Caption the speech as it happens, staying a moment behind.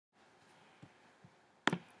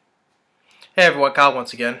Hey everyone, Kyle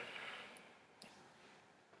once again.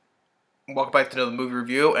 Welcome back to another movie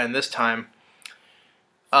review, and this time,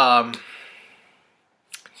 I'm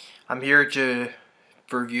here to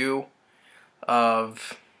review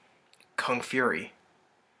of Kung Fury.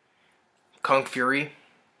 Kung Fury,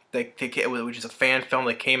 which is a fan film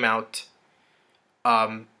that came out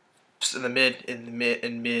in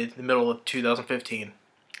the middle of 2015.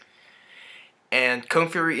 And Kung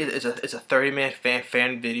Fury is a 30-minute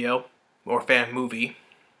fan video or fan movie.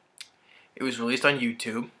 It was released on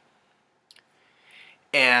YouTube.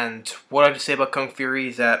 And what I have to say about Kung Fury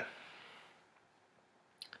is that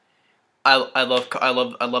I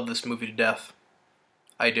love this movie to death.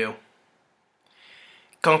 I do.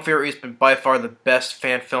 Kung Fury has been by far the best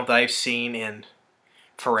fan film that I've seen in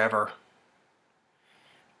forever.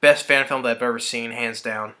 Best fan film that I've ever seen, hands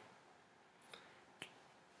down.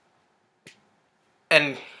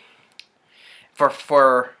 And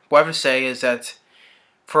for what I have to say is that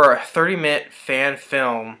for a 30-minute fan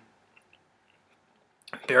film,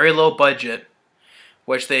 very low budget,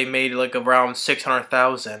 which they made like around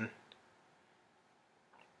 $600,000,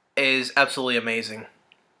 is absolutely amazing.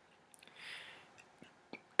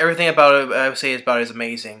 Everything about it, I would say, is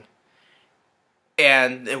amazing.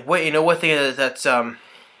 And one thing is that's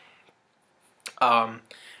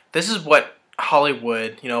this is what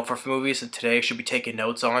Hollywood, for movies of today should be taking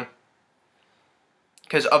notes on.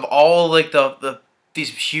 Because of all like these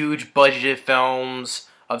huge budgeted films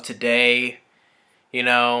of today,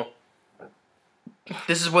 this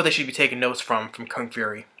is what they should be taking notes from Kung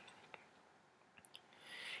Fury.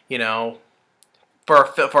 For a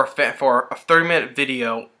 30-minute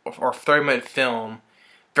video or a 30-minute film,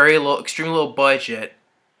 very low, extremely low budget,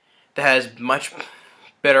 that has much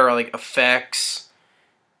better like effects.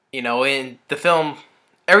 In the film,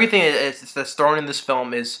 everything that's thrown in this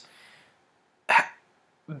film is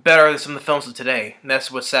better than some of the films of today, and that's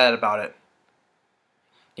what's sad about it.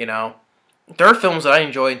 There are films that I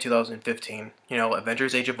enjoyed in 2015.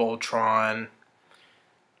 Avengers: Age of Ultron,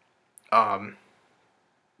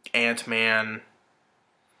 Ant-Man,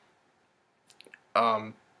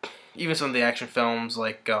 even some of the action films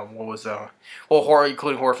like horror,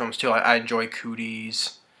 including horror films too. I enjoy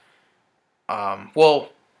Cooties.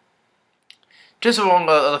 Just among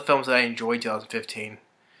other films that I enjoyed in 2015.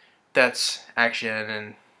 That's action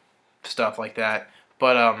and stuff like that.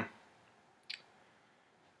 But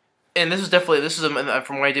and this is from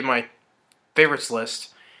when I did my favorites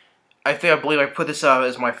list. I believe I put this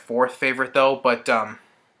as my fourth favorite though. But the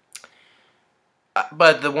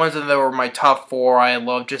ones that were my top four, I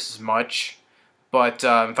love just as much. But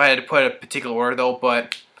if I had to put a particular order though,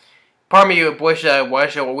 but part of me wish I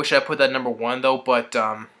put that number one though. But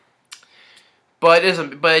it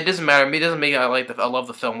doesn't matter. It doesn't make I love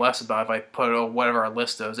the film less about if I put it on whatever our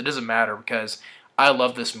list is. It doesn't matter because I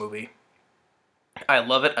love this movie. I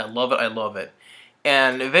love it. I love it. I love it.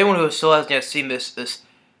 And if anyone who still hasn't yet seen this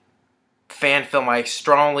fan film, I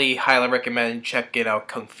highly recommend checking out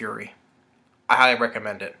Kung Fury. I highly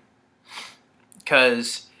recommend it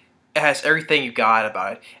because it has everything you got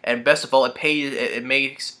about it, and best of all, it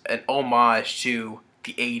makes an homage to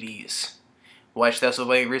the '80s. Which that's the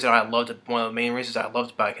main reason I loved it. One of the main reasons I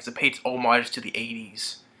loved about it, because it pays homage to the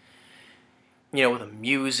 '80s. With the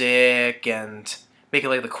music and making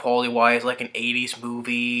like the quality-wise like an '80s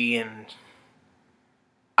movie, and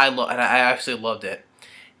I absolutely loved it.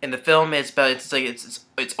 And the film is it's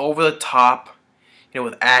over the top,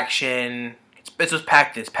 with action. It's just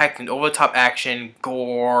packed. It's packed in over the top action,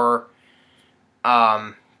 gore,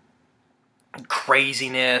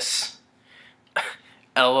 craziness.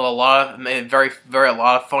 And a lot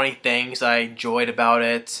of funny things I enjoyed about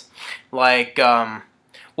it, like how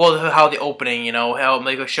the opening, how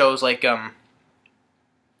it shows like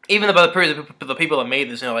even about the people that made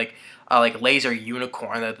this, like Laser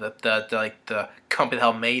Unicorn, the company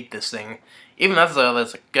that made this thing, even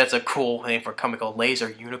that's a cool thing for a company called Laser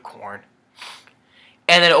Unicorn.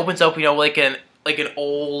 And then it opens up, like an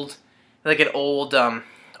old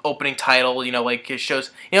opening title, like it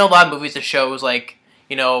shows, a lot of movies that shows like,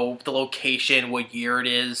 the location, what year it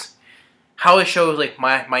is. How it shows, like,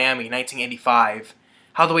 Miami, 1985.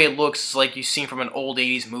 How the way it looks is like you've seen from an old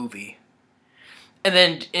 80s movie. And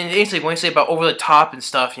then, instantly, when you say about over the top and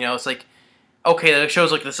stuff, it's like, okay, it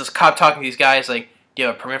shows, like, this cop talking to these guys, like, do you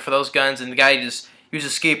have a permit for those guns? And the guy just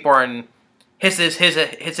uses a skateboard and kicks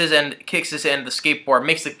his end of the skateboard,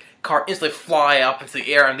 makes the car instantly fly up into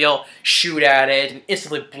the air, and they all shoot at it, and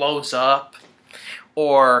instantly blows up.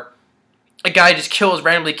 Or a guy just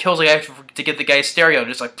randomly kills a guy to get the guy's stereo,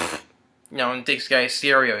 just like, and takes the guy's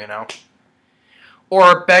stereo,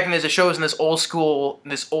 Or back in this, it shows in this old school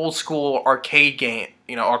arcade game,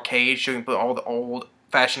 arcade showing all the old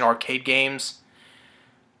fashioned arcade games.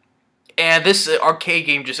 And this arcade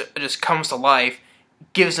game just comes to life,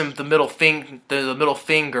 gives him the middle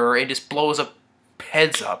finger, and just blows up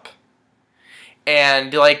heads up.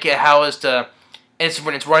 And like how is the it's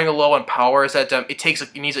when it's running low on power is that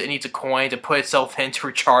it needs a coin to put itself in to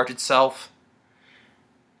recharge itself.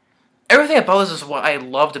 Everything about this is what I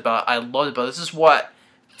loved about. This is what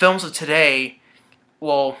films of today.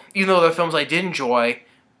 Well, even though they're films I did enjoy,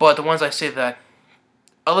 but the ones I say that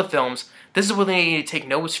other films, this is what they need to take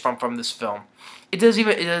notes from this film.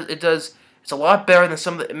 It's a lot better than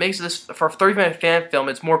some of the, it makes this, for a 30-minute fan film,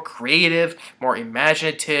 it's more creative, more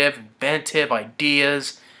imaginative, inventive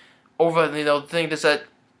ideas. The thing is that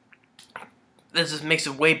this just makes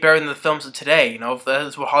it way better than the films of today, that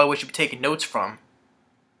is what Hollywood should be taking notes from.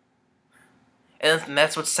 And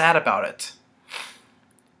that's what's sad about it.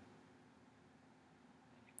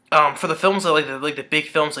 For the films that like the big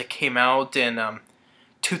films that came out in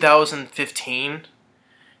 2015,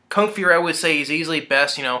 Kung Fury I would say is easily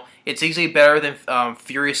best. It's easily better than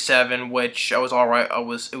Furious 7, which I was alright.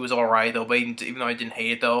 It was alright though, but even though I didn't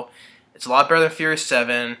hate it though, it's a lot better than Furious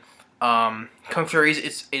 7. Kung Fury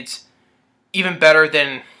it's even better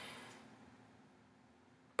than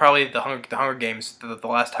probably the Hunger Games, the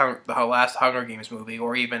last Hunger Games movie,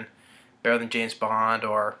 or even better than James Bond,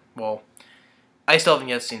 or well, I still haven't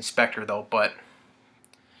yet seen Spectre though, but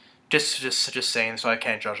just saying, so I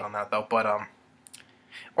can't judge on that though, but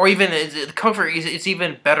or even Kung Fury it's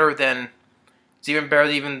even better than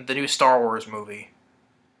even the new Star Wars movie,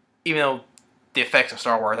 even though the effects of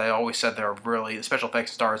Star Wars, I always said the special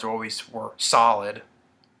effects of Star Wars were solid,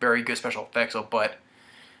 very good special effects. But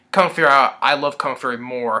Kung Fury, I love Kung Fury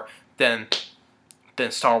more than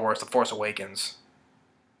Star Wars: The Force Awakens,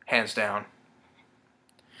 hands down.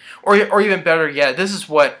 Or even better yet, this is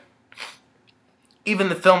what even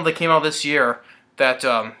the film that came out this year that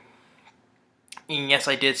and yes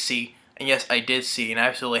I did see, and I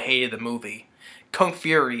absolutely hated the movie. Kung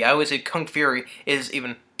Fury, I would say Kung Fury is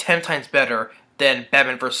even 10 times better than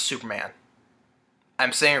Batman vs. Superman.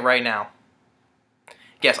 I'm saying it right now.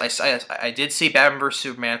 Yes, I did see Batman vs.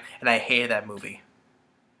 Superman, and I hated that movie.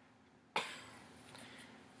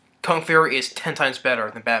 Kung Fury is 10 times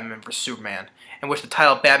better than Batman vs. Superman, in which the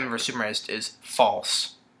title Batman vs. Superman is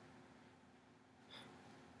false.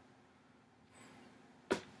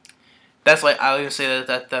 That's like, I'll even say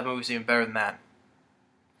that movie's even better than that.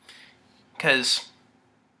 Because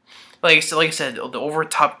like I said, the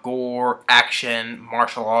over-the-top gore, action,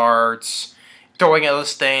 martial arts, throwing at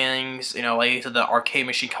those things, like I said, the arcade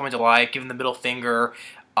machine coming to life, giving the middle finger,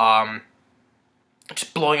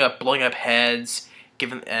 just blowing up heads,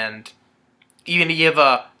 and even you have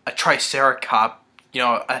a triceratops,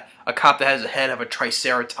 a cop that has the head of a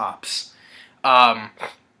triceratops.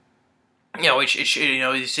 You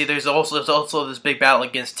see, there's also this big battle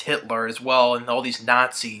against Hitler as well, and all these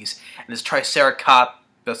Nazis, and this triceratops,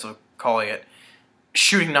 that's what I'm calling it,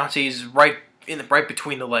 shooting Nazis right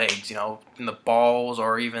between the legs, in the balls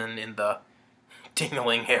or even in the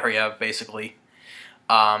dingling area, basically.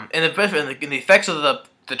 And the effects of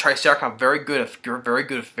the triceratops, very good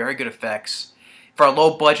effects for a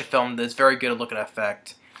low budget film. That's very good looking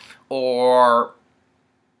effect, or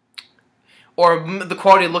the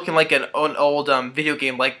quality looking like an old video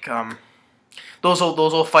game, like those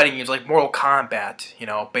old fighting games like Mortal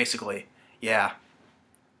Kombat, basically, yeah.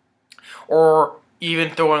 Or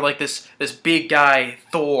even throwing like this big guy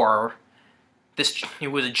Thor, he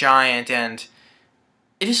was a giant, and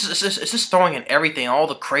it's just throwing in everything, all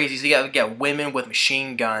the crazies. You got women with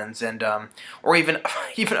machine guns, and or even a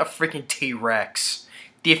freaking T-Rex.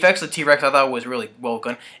 The effects of the T-Rex I thought was really well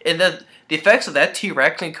done, and the effects of that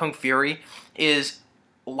T-Rex in Kung Fury is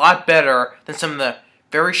a lot better than some of the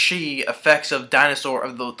very shitty effects of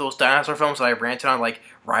those dinosaur films that I ranted on, like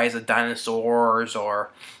Rise of Dinosaurs,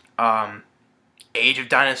 or Age of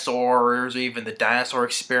Dinosaurs, or even The Dinosaur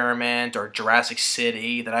Experiment, or Jurassic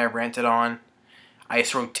City that I ranted on,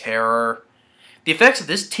 Ice Road Terror. The effects of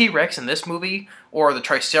this T-Rex in this movie, or the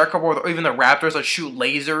Triceratops, or even the raptors that shoot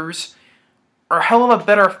lasers, are a hell of a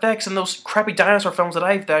better effects than those crappy dinosaur films that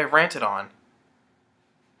I ranted on.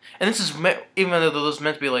 And this is, even though those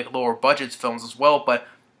meant to be like lower budget films as well, but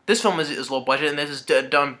this film is low budget, and this has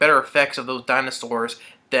done better effects of those dinosaurs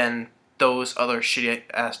than those other shitty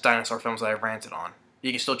ass dinosaur films that I ranted on.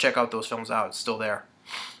 You can still check out those films out; it's still there.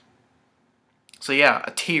 So yeah,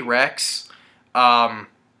 a T-Rex.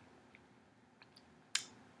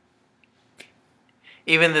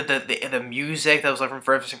 Even the music that was like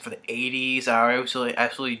referencing for the '80s, I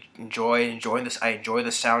absolutely enjoying this. I enjoy the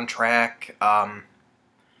soundtrack.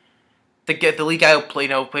 The lead guy who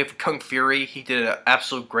played for Kung Fury, he did an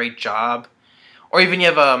absolute great job. Or even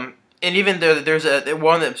you have and even there's a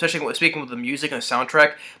one that, especially speaking with the music and the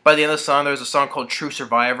soundtrack. By the end of the song, there's a song called "True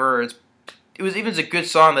Survivor." It was a good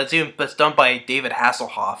song that's done by David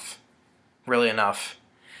Hasselhoff. Really enough,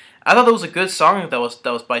 I thought that was a good song that was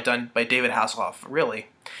done by David Hasselhoff. Really,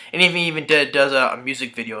 and even does a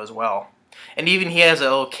music video as well. And even he has a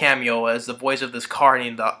little cameo as the voice of this car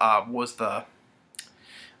named I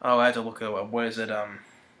had to look it up. What is it?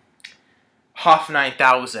 Hoff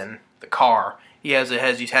 9000, the car. He has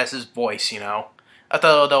his voice. I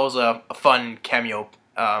thought that was a fun cameo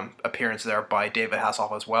appearance there by David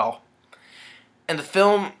Hasselhoff as well. And the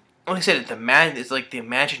film, like I said, it's like the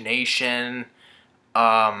imagination,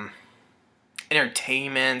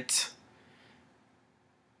 entertainment,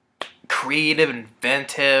 creative,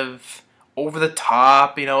 inventive, over the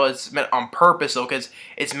top. It's meant on purpose though, because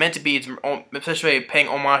it's meant to be. It's especially paying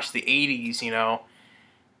homage to the '80s.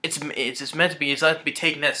 It's just meant to be. It's not to be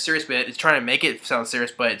taken that serious, but it's trying to make it sound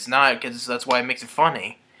serious, but it's not, because that's why it makes it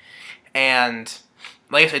funny. And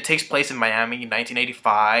like I said, it takes place in Miami in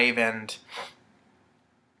 1985, and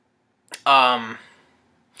or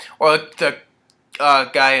the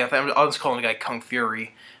guy, I'll just call him the guy Kung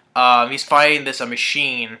Fury. He's fighting this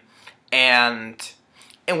machine, and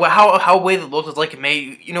how way it looks is like it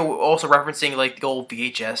may, also referencing like the old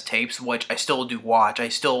VHS tapes, which I still do watch. I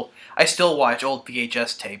still watch old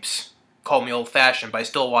VHS tapes. Call me old-fashioned, but I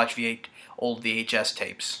still watch old VHS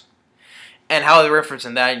tapes. And how they're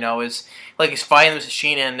referencing that, is like he's fighting this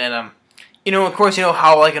machine, and of course,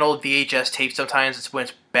 how like an old VHS tape sometimes it's when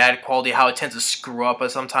it's bad quality, how it tends to screw up, but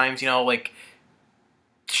sometimes like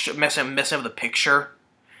messing up the picture.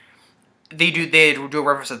 They do a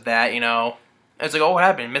reference to that, It's like, oh, what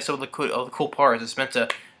happened? Missed all the cool parts. It's meant to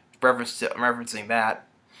referencing that.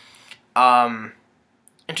 And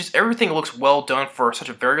just everything looks well done for such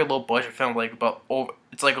a very low budget film.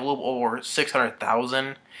 It's like a little over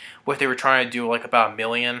 600,000. What they were trying to do like about $1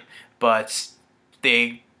 million, but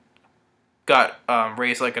they got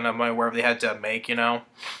raised like enough money wherever they had to make.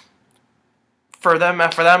 For that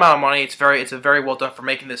amount of money, it's a very well done for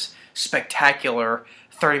making this spectacular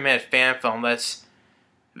 30-minute fan film that's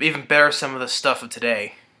even better than some of the stuff of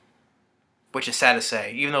today, which is sad to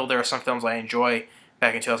say. Even though there are some films I enjoy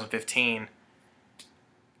back in 2015,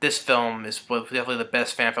 this film is definitely the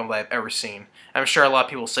best fan film that I've ever seen. I'm sure a lot of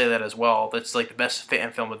people say that as well. That's like the best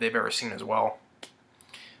fan film that they've ever seen as well.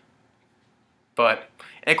 But,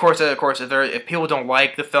 and of course, if people don't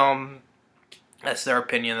like the film, that's their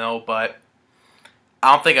opinion though. But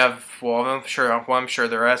I don't think I'm sure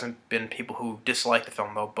there hasn't been people who dislike the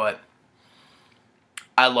film though. But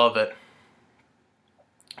I love it.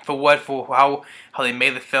 For how they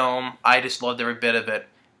made the film, I just loved every bit of it.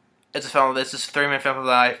 It's a 30-minute film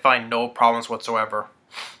that I find no problems whatsoever.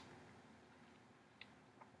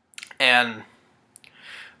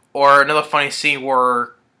 Or another funny scene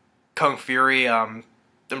where Kung Fury, I'm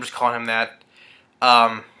just calling him that,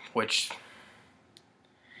 which,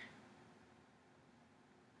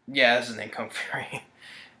 yeah, that's his name, Kung Fury.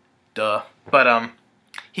 Duh. But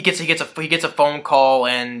he gets a phone call,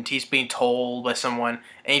 and he's being told by someone,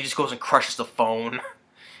 and he just goes and crushes the phone.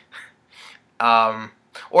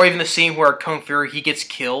 Or even the scene where Kung Fury, he gets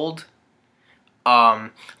killed.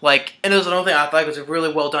 And there's another thing I thought was a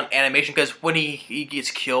really well done animation, because when he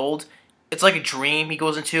gets killed, it's like a dream he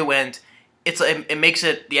goes into, and it makes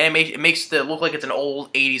it look like it's an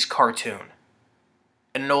old 80s cartoon.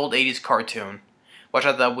 An old 80s cartoon, which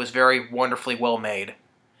I thought was very wonderfully well made.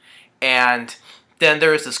 And then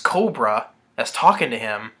there's this cobra that's talking to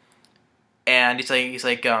him, and he's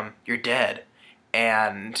like you're dead,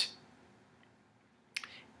 and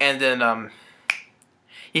then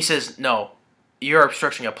he says, no, you're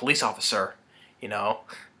obstructing a police officer,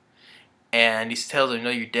 and he tells him, no,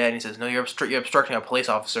 you're dead, and he says, no, you're obstructing a police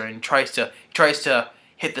officer, and tries to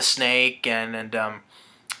hit the snake, and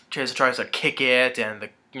tries to kick it, and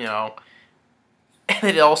and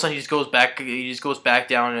then all of a sudden he just goes back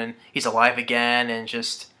down, and he's alive again, and it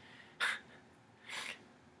just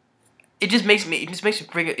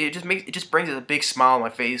brings a big smile on my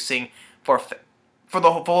face, seeing for the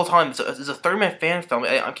whole time. It's a 30-minute fan film.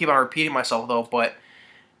 I keep on repeating myself though, but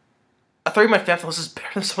a 30-minute fan film is better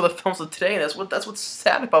than some of the films of today, and that's what's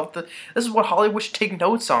sad about this is what Hollywood should take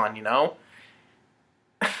notes on,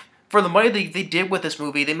 For the money they did with this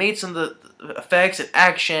movie, they made some of the effects and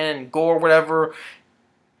action and gore, whatever.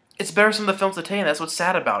 It's better than some of the films of today, and that's what's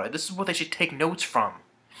sad about it. This is what they should take notes from.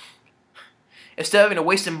 instead of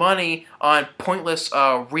wasting money on pointless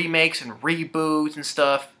remakes and reboots and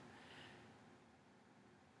stuff,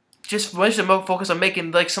 just focus on making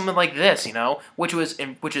like something like this, which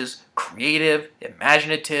is creative,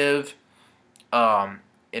 imaginative,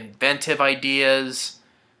 inventive ideas,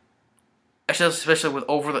 especially with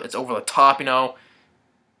it's over the top,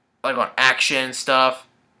 like on action stuff.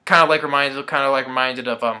 Kind of like reminded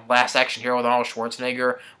of Last Action Hero with Arnold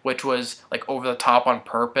Schwarzenegger, which was like over the top on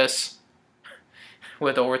purpose,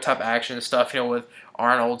 with over the top action stuff, with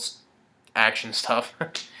Arnold's action stuff.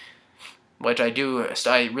 Which I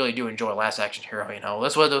really do enjoy Last Action Hero.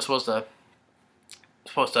 That's what it was supposed to.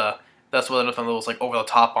 That's what it was like over the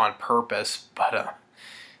top on purpose.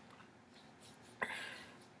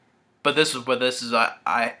 But this is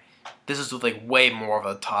this is like way more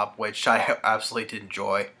over the top, which I absolutely did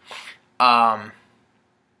enjoy. And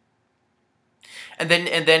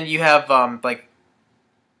then you have like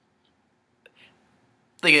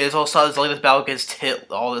it's also like this battle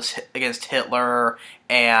against Hitler,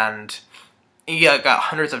 and you got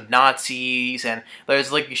hundreds of Nazis, and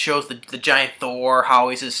there's like, it shows the giant Thor, how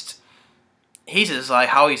he's just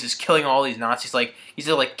killing all these Nazis, like he's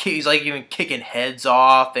even kicking heads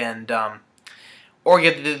off, and or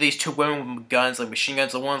you have these two women with guns, like machine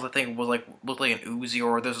guns. The ones I think looked like an Uzi,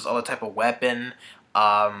 or there's this other type of weapon,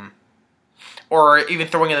 or even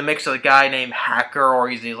throwing in the mix of a guy named Hacker, or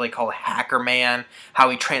he's like called Hacker Man,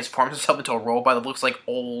 how he transforms himself into a robot that looks like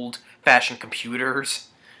old-fashioned computers.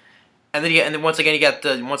 And then once again you got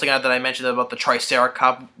that I mentioned about the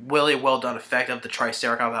Triceratops, really well done effect of the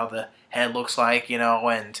Triceratops, how the head looks like,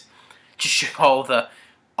 and just shoot all the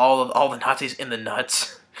Nazis in the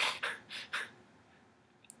nuts.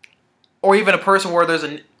 Or even a person where there's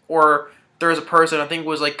a person, I think it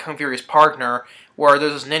was like Kung Fury's partner, where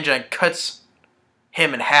there's this ninja and cuts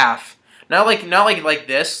him in half. Not like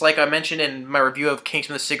this, like I mentioned in my review of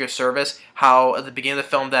Kingsman: The Secret Service, how at the beginning of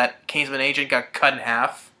the film that Kingsman agent got cut in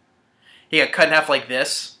half. He got cut in half like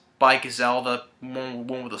this by Gazelle, the one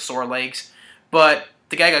with the sore legs. But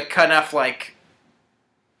the guy got cut in half like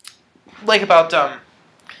about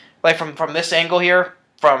like from this angle here,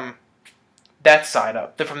 from that side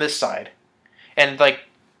up, from this side, and like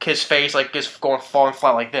his face like is falling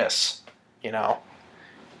flat like this,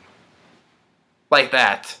 like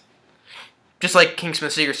that, just like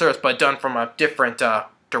Kingsman: Secret Service, but done from a different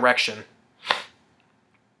direction.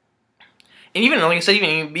 And even like I said,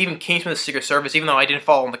 even Kingsman: Secret Service, even though I didn't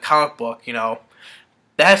follow in the comic book, that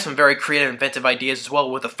has some very creative, inventive ideas as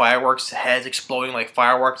well, with the fireworks, heads exploding like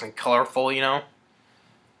fireworks and colorful,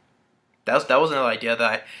 That was another idea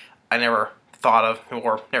that I never thought of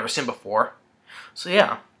or never seen before. So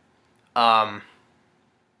yeah. And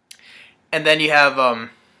then you have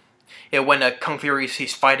when Kung Fury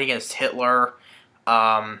he's fighting against Hitler,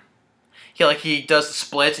 he does the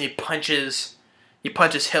splits and he punches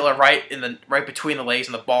Hitler right between the legs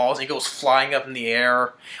and the balls, and he goes flying up in the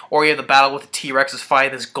air. Or you have the battle with the T-Rexes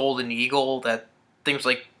fighting this golden eagle that things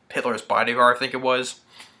like Hitler's bodyguard, I think it was,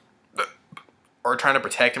 or trying to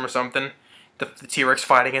protect him or something. The T-Rex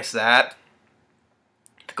fight against that,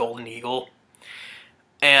 the golden eagle,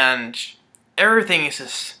 and everything is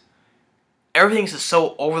just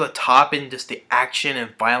so over the top in just the action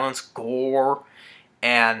and violence, gore,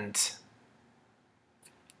 and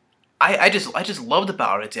I just loved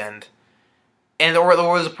about it, and there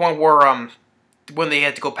was a point where when they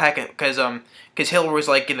had to go back, because Hitler was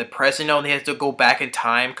like in the present, and they had to go back in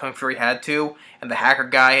time. Kung Fury had to, and the hacker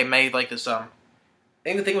guy made like this I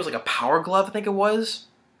think the thing was like a power glove. I think it was.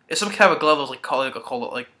 It's some kind of a glove that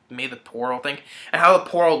was like made the portal thing, and how the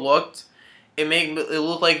portal looked. It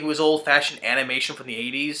looked like it was old-fashioned animation from the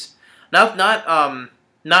 80s. Not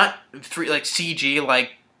CG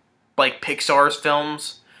like Pixar's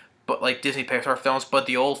films. But like Disney Pixar films, but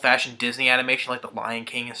the old-fashioned Disney animation, like The Lion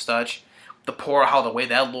King and such. The portal, how the way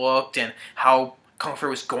that looked, and how Kung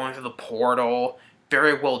Fury was going through the portal,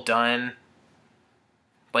 very well done.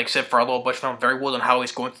 Like I said, for our little Bush film, very well done how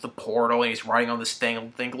he's going through the portal and he's riding on this thing. I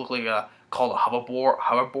think it looked like called a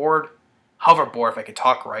hoverboard, if I could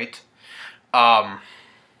talk right. And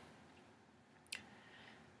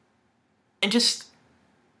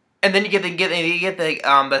then you get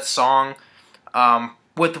that song.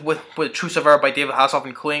 With True Survivor by David Hasselhoff,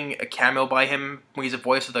 including a cameo by him when he's the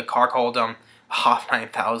voice of the car called Hoff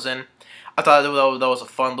 9000. I thought that was a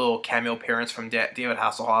fun little cameo appearance from David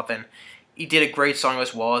Hasselhoff, and he did a great song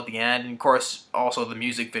as well at the end, and of course also the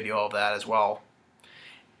music video of that as well.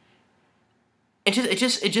 It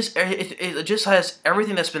just has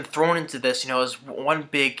everything that's been thrown into this, as one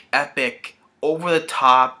big epic, over the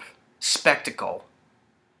top spectacle,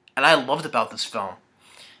 and I loved about this film.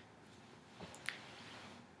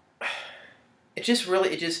 it just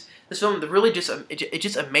really, this film really just, it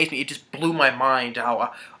just amazed me. It just blew my mind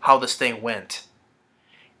how this thing went.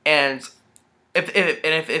 And if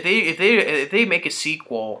they make a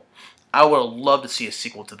sequel, I would love to see a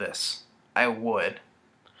sequel to this. I would.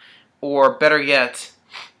 Or better yet,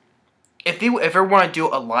 if they ever want to do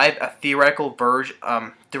a theoretical version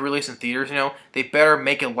to release in theaters, they better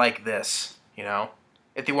make it like this,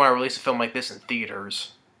 if they want to release a film like this in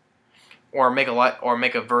theaters, or make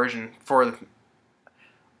a version for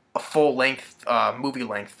a full length movie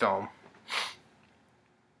length film.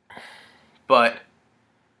 But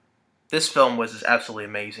this film was just absolutely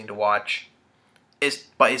amazing to watch.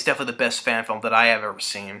 But it's definitely the best fan film that I have ever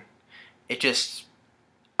seen.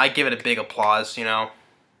 I give it a big applause,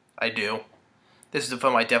 I do. This is a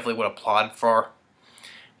film I definitely would applaud for.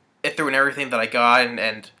 It threw in everything that I got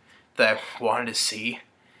and that I wanted to see.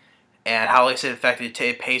 And how, like I said, the fact that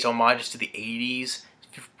it pays homages to the 80s,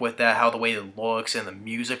 with that, how the way it looks and the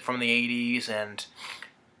music from the 80s, and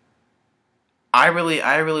I really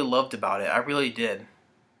loved about it. I really did.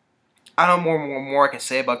 I don't know more I can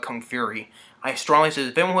say about Kung Fury. I strongly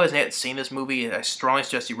suggest, if anyone who hasn't seen this movie, I strongly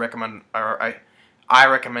suggest you recommend, or I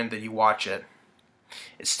recommend that you watch it.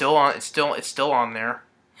 It's still on there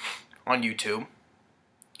on YouTube.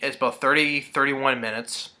 It's about 31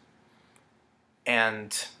 minutes.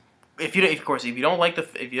 And if you don't like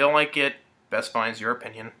it, that's fine, it's your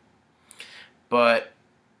opinion. But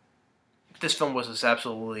this film was just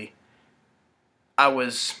absolutely, I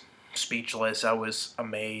was speechless. I was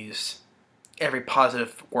amazed. Every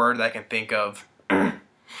positive word that I can think of. I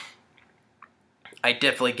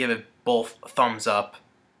definitely give it both thumbs up.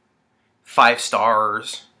 5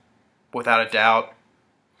 stars, without a doubt.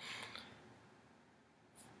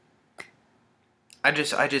 I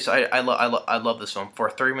love this film. For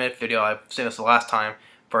a 30-minute video, I've seen this the last time.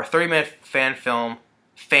 For a 30-minute fan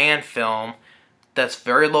film that's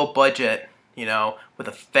very low budget, with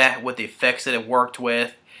the effects that it worked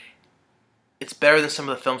with, it's better than some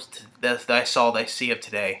of the films that I see of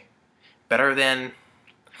today. Better than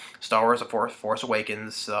Star Wars: The Force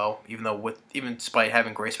Awakens. So even despite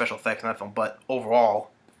having great special effects in that film, but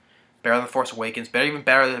overall, better than The Force Awakens. Even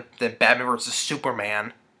better than Batman vs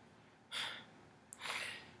Superman.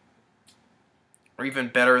 Or even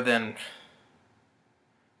better than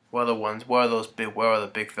what are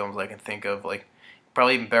the big films I can think of? Like,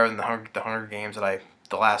 probably even better than the Hunger Games the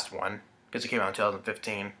last one, because it came out in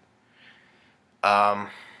 2015. Trying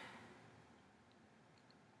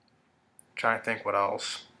to think what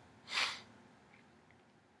else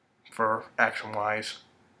for action wise.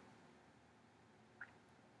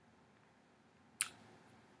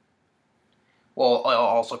 Well,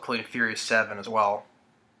 also including Furious 7 as well.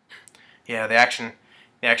 Yeah, the action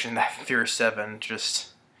in that Furious 7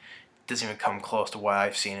 just doesn't even come close to what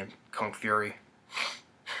I've seen in Kung Fury.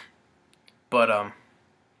 But I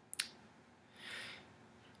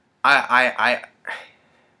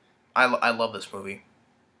love this movie,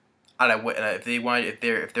 and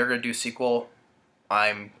if they're gonna do a sequel,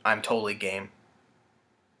 I'm totally game.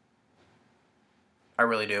 I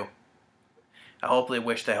really do. I hope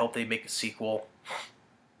they make a sequel.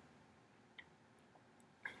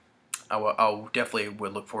 I definitely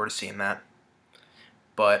would look forward to seeing that.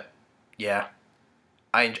 But yeah,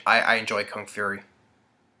 I enjoy Kung Fury.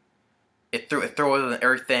 It throws in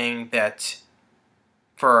everything that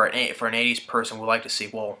for an 80s person would like to see.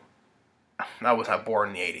 Well, I was not born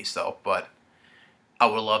in the 80s though, but I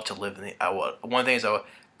would love to live in the. One thing is I would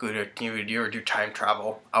go to do time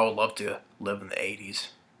travel. I would love to live in the 80s,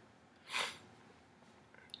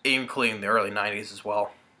 including the early 90s as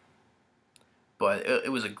well. But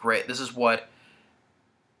it was a great. This is what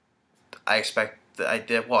I expect. I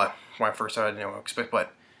did. Well, when I first started, I didn't expect,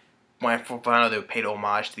 but when I found out they paid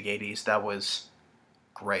homage to the 80s, that was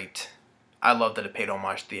great. I love that it paid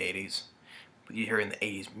homage to the 80s. You hear in the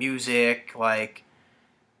 80s music, like,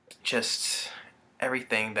 just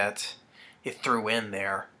everything that it threw in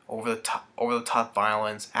there. Over the top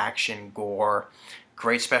violence, action, gore,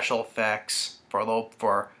 great special effects for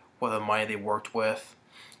what the money they worked with.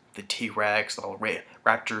 The T-Rex, the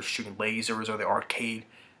raptors shooting lasers, or the arcade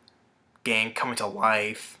gang coming to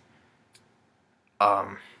life.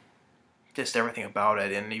 Just everything about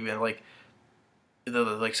it, and even like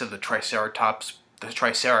the Triceratops, the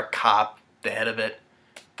Triceracop, the head of it,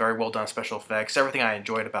 very well done special effects. Everything I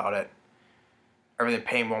enjoyed about it. Everything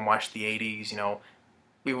paying homage to the 80s,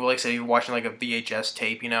 We were, like I said, you were watching like a VHS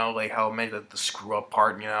tape, like how many the screw up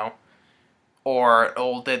part, or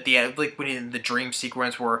like when in the dream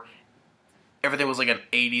sequence where everything was like an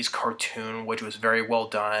 80s cartoon, which was very well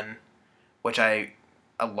done, which I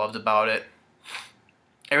loved about it.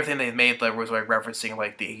 everything they made like, was like referencing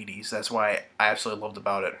like the 80s. That's why I absolutely loved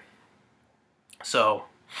about it. So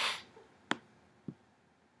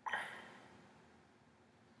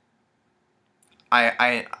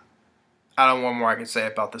I don't know what more I can say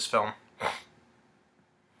about this film.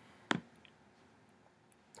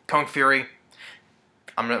 Kung Fury.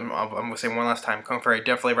 I'm gonna say one last time. Kung Fury.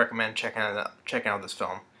 Definitely recommend checking out this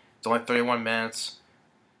film. It's only 31 minutes.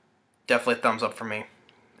 Definitely a thumbs up for me.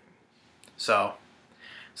 So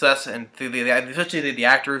that's, and especially the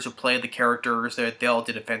actors who played the characters. They all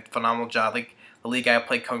did a phenomenal job. Like the lead guy who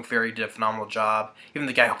played Kung Fury did a phenomenal job. Even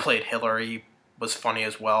the guy who played Hillary was funny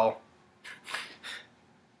as well.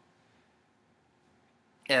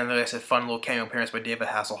 And like I said, fun little cameo appearance by David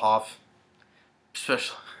Hasselhoff.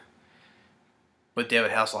 Especially with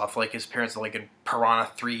David Hasselhoff, like his appearance like in Piranha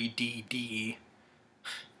 3D.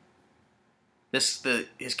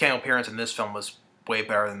 His cameo appearance in this film was way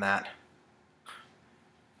better than that.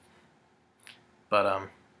 But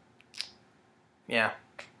yeah.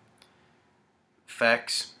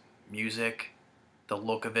 Effects, music, the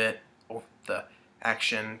look of it, the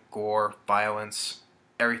action, gore, violence,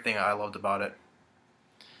 everything I loved about it.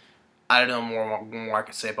 I don't know more I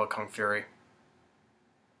could say about Kung Fury.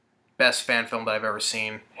 Best fan film that I've ever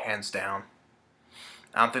seen, hands down.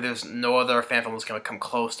 I don't think there's no other fan film that's gonna come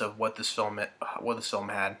close to what this film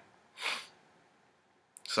had.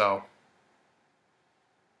 So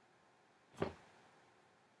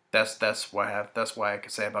that's why I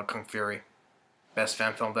could say about Kung Fury. Best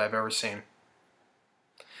fan film that I've ever seen.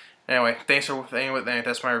 Anyway,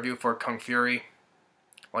 that's my review for Kung Fury.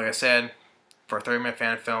 Like I said, for a 30-minute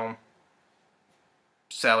fan film,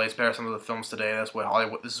 sadly it's better than some of the films today. This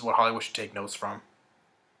is what Hollywood should take notes from.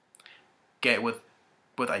 Get with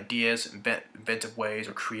ideas, inventive ways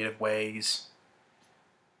or creative ways.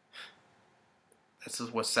 This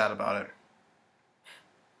is what's sad about it.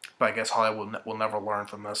 But I guess Hollywood will never learn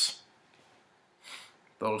from this.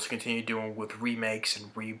 They'll just continue doing with remakes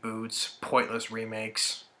and reboots, pointless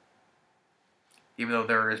remakes. Even though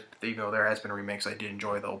there has been remakes I did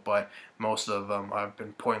enjoy though, but most of them have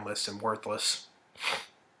been pointless and worthless.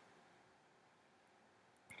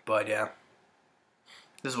 But yeah,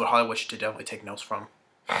 this is what Hollywood should definitely take notes from.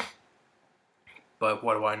 But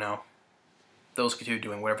what do I know? Those continue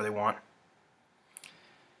doing whatever they want.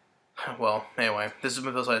 Well, anyway, this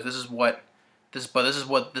is what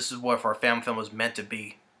for a family film was meant to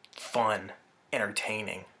be: fun,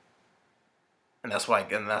 entertaining, and that's what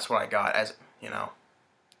I got as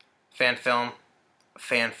fan film.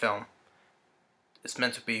 It's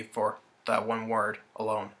meant to be for that one word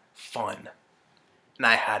alone: fun, and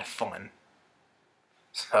I had fun.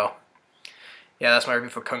 So, yeah, that's my review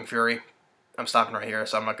for Kung Fury. I'm stopping right here,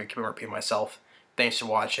 so I'm not gonna keep repeating myself. Thanks for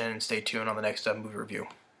watching, and stay tuned on the next movie review.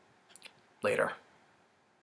 Later.